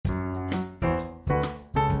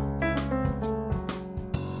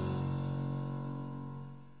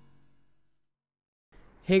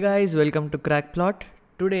Hey guys, welcome to Crackplot.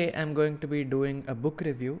 Today I'm going to be doing a book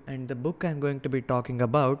review, and the book I'm going to be talking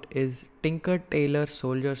about is Tinker Tailor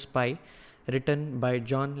Soldier Spy, written by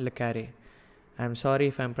John Le Carre. I'm sorry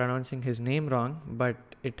if I'm pronouncing his name wrong, but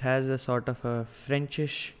it has a sort of a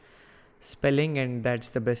Frenchish spelling, and that's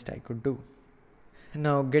the best I could do.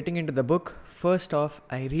 Now, getting into the book, first off,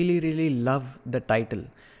 I really love the title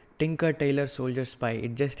Tinker Tailor Soldier Spy.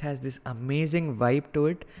 It just has this amazing vibe to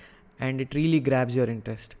it, and it really grabs your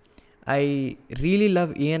interest. I really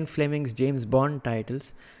love Ian Fleming's James Bond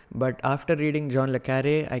titles, but after reading John Le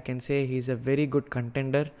Carre, I can say he's a very good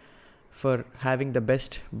contender for having the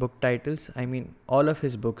best book titles. I mean, all of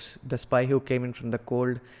his books, The Spy Who Came In From the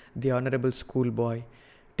Cold, The Honorable Schoolboy,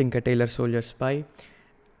 Tinker Tailor Soldier Spy,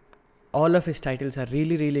 all of his titles are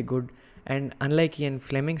really good, and unlike Ian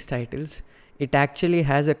Fleming's titles, it actually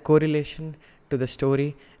has a correlation to the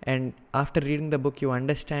story, and after reading the book you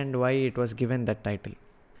understand why it was given that title.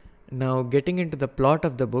 Now, getting into the plot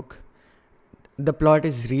of the book, the plot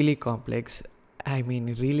is really complex. I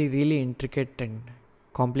mean, really intricate and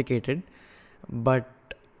complicated, but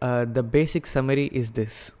the basic summary is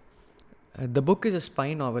this. The book is a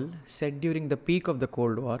spy novel set during the peak of the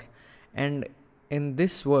Cold War, and in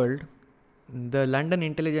this world, the London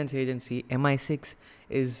intelligence agency MI6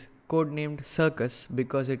 is codenamed Circus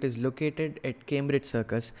because it is located at Cambridge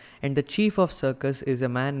Circus, and the chief of Circus is a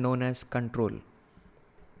man known as Control.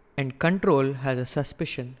 And Control has a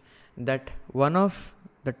suspicion that one of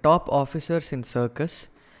the top officers in Circus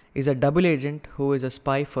is a double agent who is a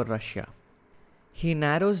spy for Russia. He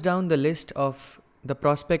narrows down the list of the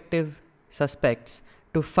prospective suspects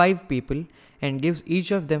to 5 people and gives each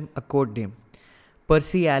of them a code name.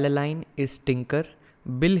 Percy Allaline is Tinker,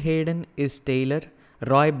 Bill Hayden is Tailor,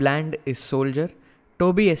 Roy Bland is Soldier,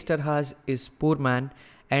 Toby Esterhaz is Poor Man,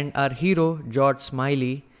 and our hero George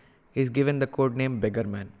Smiley is given the code name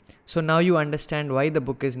Beggarman. So now you understand why the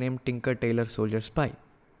book is named Tinker Tailor Soldier Spy.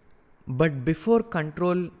 But before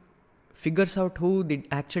Control figures out who the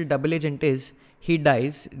actual double agent is, he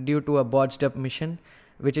dies due to a botched up mission,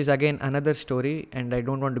 which is again another story and I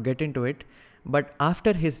don't want to get into it. But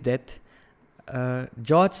after his death,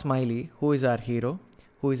 George Smiley, who is our hero,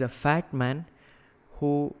 who is a fat man,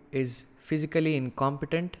 who is physically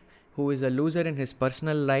incompetent, who is a loser in his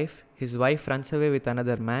personal life, his wife runs away with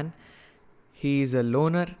another man, he is a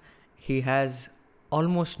loner, he has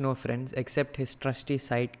almost no friends except his trusty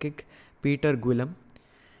sidekick, Peter Guillam,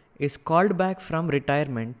 is called back from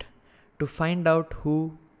retirement to find out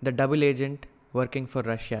who the double agent working for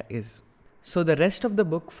Russia is. So the rest of the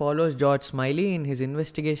book follows George Smiley in his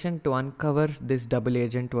investigation to uncover this double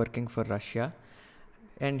agent working for Russia,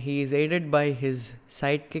 and he is aided by his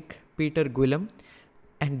sidekick Peter Guillam,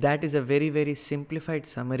 and that is a very simplified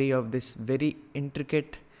summary of this very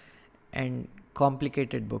intricate and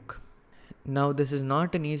complicated book. Now, this is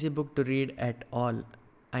not an easy book to read at all.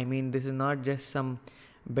 I mean, this is not just some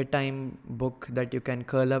bedtime book that you can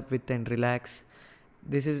curl up with and relax.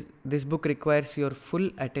 This book requires your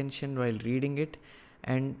full attention while reading it,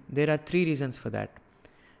 and there are 3 reasons for that.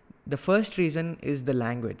 The first reason is the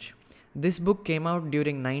language. This book came out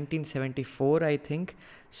during 1974, I think,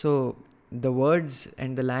 so the words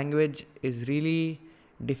and the language is really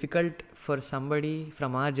difficult for somebody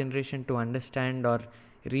from our generation to understand or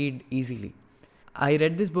read easily. I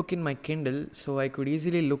read this book in my Kindle, so I could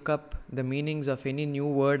easily look up the meanings of any new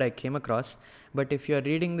word I came across. But if you are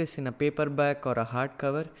reading this in a paperback or a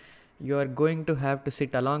hardcover, you are going to have to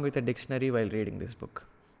sit along with a dictionary while reading this book.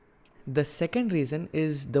 The second reason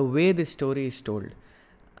is the way this story is told.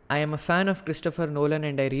 I am a fan of Christopher Nolan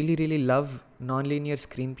and I really love non-linear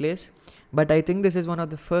screenplays, but I think this is one of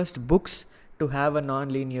the first books to have a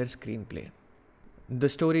non-linear screenplay. The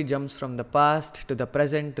story jumps from the past to the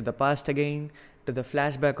present to the past again to the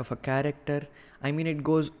flashback of a character. I mean, it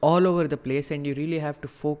goes all over the place and you really have to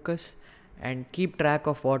focus and keep track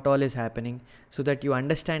of what all is happening so that you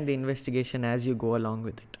understand the investigation as you go along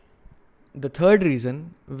with it. The third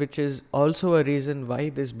reason, which is also a reason why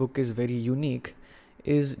this book is very unique,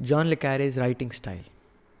 is John Le Carre's writing style.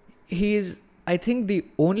 He is, I think, the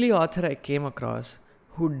only author I came across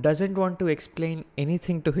who doesn't want to explain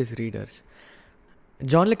anything to his readers.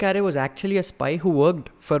 John Le Carre was actually a spy who worked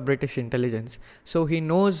for British intelligence, so he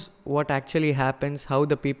knows what actually happens, how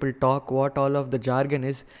the people talk, what all of the jargon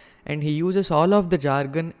is, and he uses all of the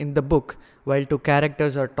jargon in the book while 2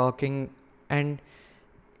 characters are talking, and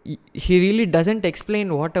he really doesn't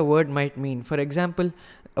explain what a word might mean. For example,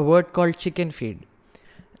 a word called chicken feed.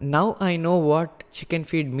 Now I know what chicken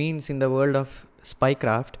feed means in the world of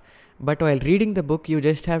spycraft, but while reading the book you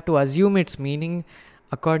just have to assume its meaning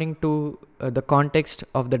according to the context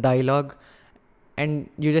of the dialogue and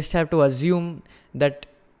you just have to assume that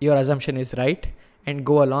your assumption is right and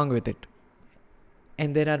go along with it.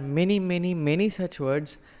 And there are many such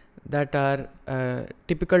words that are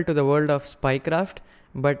typical to the world of spycraft,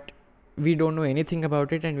 but we don't know anything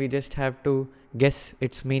about it and we just have to guess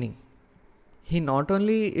its meaning. He not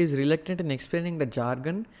only is reluctant in explaining the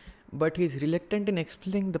jargon, but he's reluctant in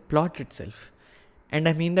explaining the plot itself. And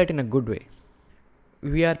I mean that in a good way.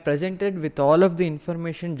 We are presented with all of the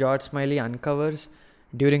information George Smiley uncovers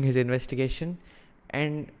during his investigation,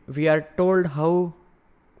 and we are told how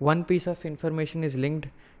one piece of information is linked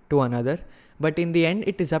to another, but in the end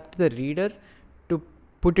it is up to the reader to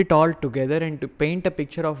put it all together and to paint a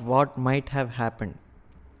picture of what might have happened.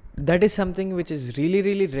 That is something which is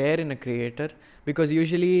really rare in a creator, because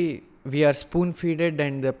usually we are spoon-feeded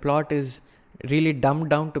and the plot is really dumbed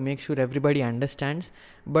down to make sure everybody understands.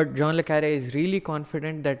 But John le Carré is really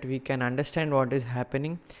confident that we can understand what is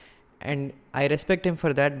happening, and I respect him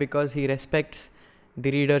for that because he respects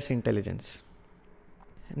the reader's intelligence.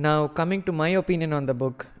 Now, coming to my opinion on the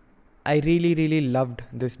book, I really loved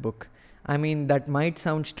this book. I mean, that might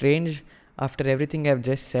sound strange after everything I've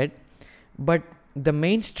just said, but the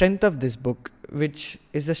main strength of this book, which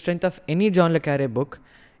is the strength of any John le Carré book,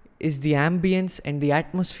 is the ambience and the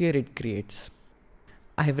atmosphere it creates.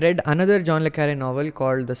 I have read another John le Carré novel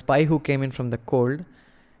called The Spy Who Came In From the Cold,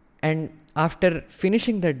 and after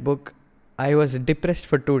finishing that book, I was depressed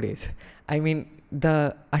for 2 days. I mean,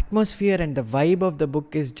 the atmosphere and the vibe of the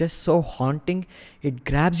book is just so haunting. It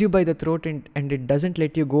grabs you by the throat and it doesn't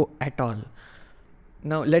let you go at all.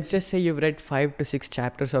 Now, let's just say you've read 5 to 6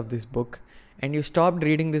 chapters of this book and you stopped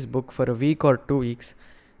reading this book for a week or 2 weeks.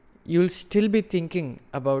 You'll still be thinking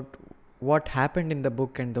about what happened in the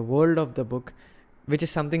book and the world of the book, which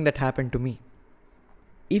is something that happened to me.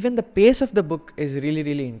 Even the pace of the book is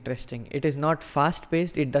really interesting. It is not fast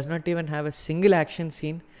paced. It does not even have a single action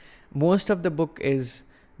scene. Most of the book is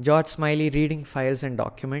George Smiley reading files and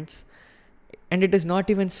documents, and it is not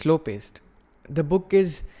even slow paced. The book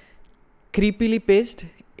is creepily paced,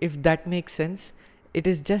 if that makes sense. It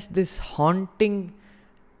is just this haunting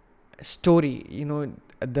story,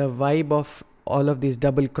 the vibe of all of these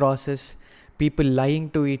double crosses, people lying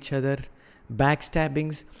to each other,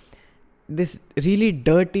 backstabbings. This really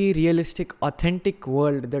dirty, realistic, authentic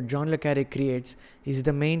world that John le Carré creates is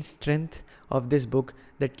the main strength of this book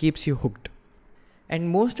that keeps you hooked. And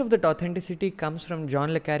most of that authenticity comes from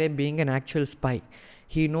John le Carré being an actual spy.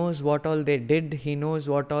 He knows what all they did, he knows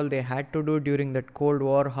what all they had to do during that Cold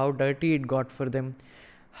War, how dirty it got for them,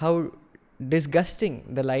 how disgusting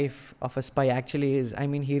the life of a spy actually is. I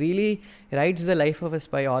mean, he really writes the life of a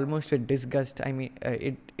spy almost with disgust. I mean,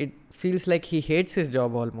 it feels like he hates his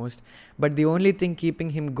job almost, but the only thing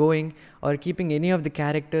keeping him going or keeping any of the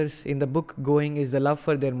characters in the book going is the love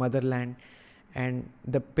for their motherland and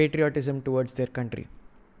the patriotism towards their country.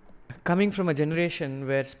 Coming from a generation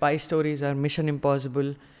where spy stories are Mission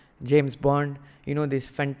Impossible, James Bond, these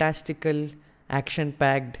fantastical,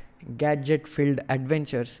 action-packed, gadget-filled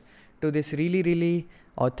adventures, to this really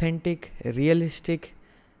authentic, realistic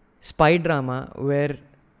spy drama where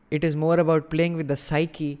it is more about playing with the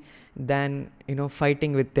psyche than,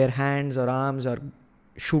 fighting with their hands or arms or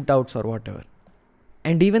shootouts or whatever.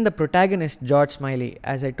 And even the protagonist, George Smiley,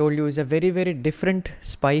 as I told you, is a very different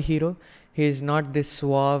spy hero. He is not this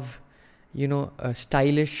suave,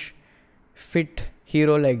 stylish, fit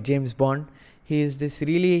hero like James Bond. He is this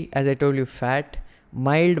really, as I told you, fat,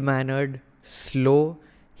 mild-mannered, slow.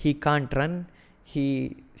 He can't run.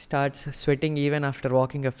 He starts sweating even after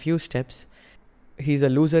walking a few steps. He's a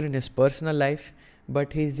loser in his personal life,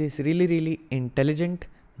 but he's this really intelligent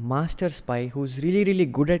master spy who's really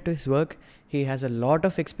good at his work. He has a lot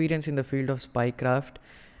of experience in the field of spycraft,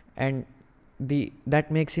 and that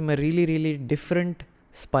makes him a really different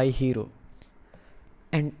spy hero.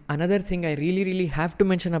 And another thing I really have to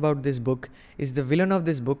mention about this book is the villain of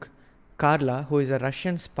this book, Carla, who is a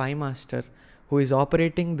Russian spy master who is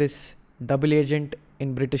operating this double agent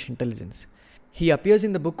in British intelligence. He appears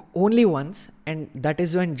in the book only once, and that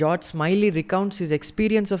is when George Smiley recounts his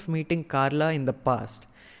experience of meeting Carla in the past.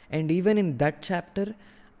 And even in that chapter,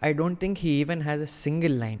 I don't think he even has a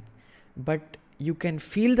single line. But you can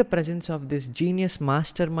feel the presence of this genius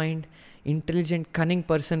mastermind, intelligent, cunning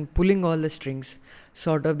person pulling all the strings,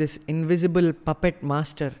 sort of this invisible puppet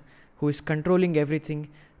master who is controlling everything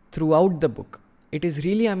throughout the book. It is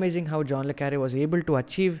really amazing how John le Carré was able to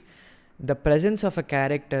achieve the presence of a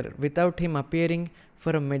character without him appearing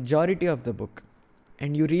for a majority of the book.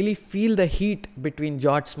 And you really feel the heat between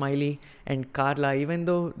George Smiley and Carla, even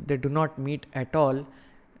though they do not meet at all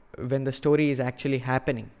when the story is actually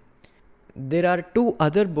happening. There are two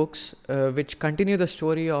other books which continue the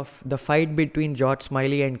story of the fight between George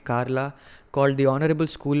Smiley and Carla, called The Honorable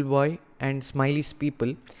Schoolboy and Smiley's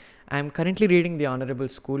People. I am currently reading The Honorable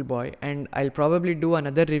Schoolboy, and I'll probably do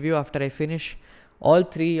another review after I finish all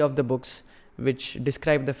three of the books which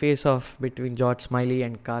describe the face-off between George Smiley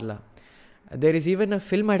and Carla. There is even a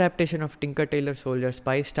film adaptation of Tinker Tailor Soldier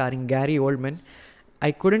Spy starring Gary Oldman.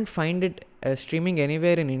 I couldn't find it streaming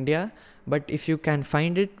anywhere in India, but if you can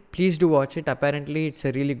find it, please do watch it. Apparently, it's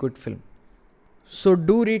a really good film. So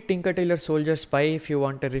do read Tinker Tailor Soldier Spy if you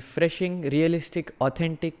want a refreshing, realistic,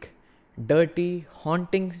 authentic, dirty,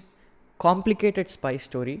 haunting, complicated spy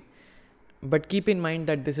story. But keep in mind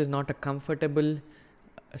that this is not a comfortable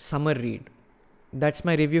summer read. That's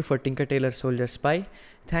my review for Tinker Tailor Soldier Spy.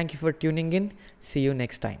 Thank you for tuning in. See you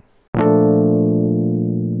next time.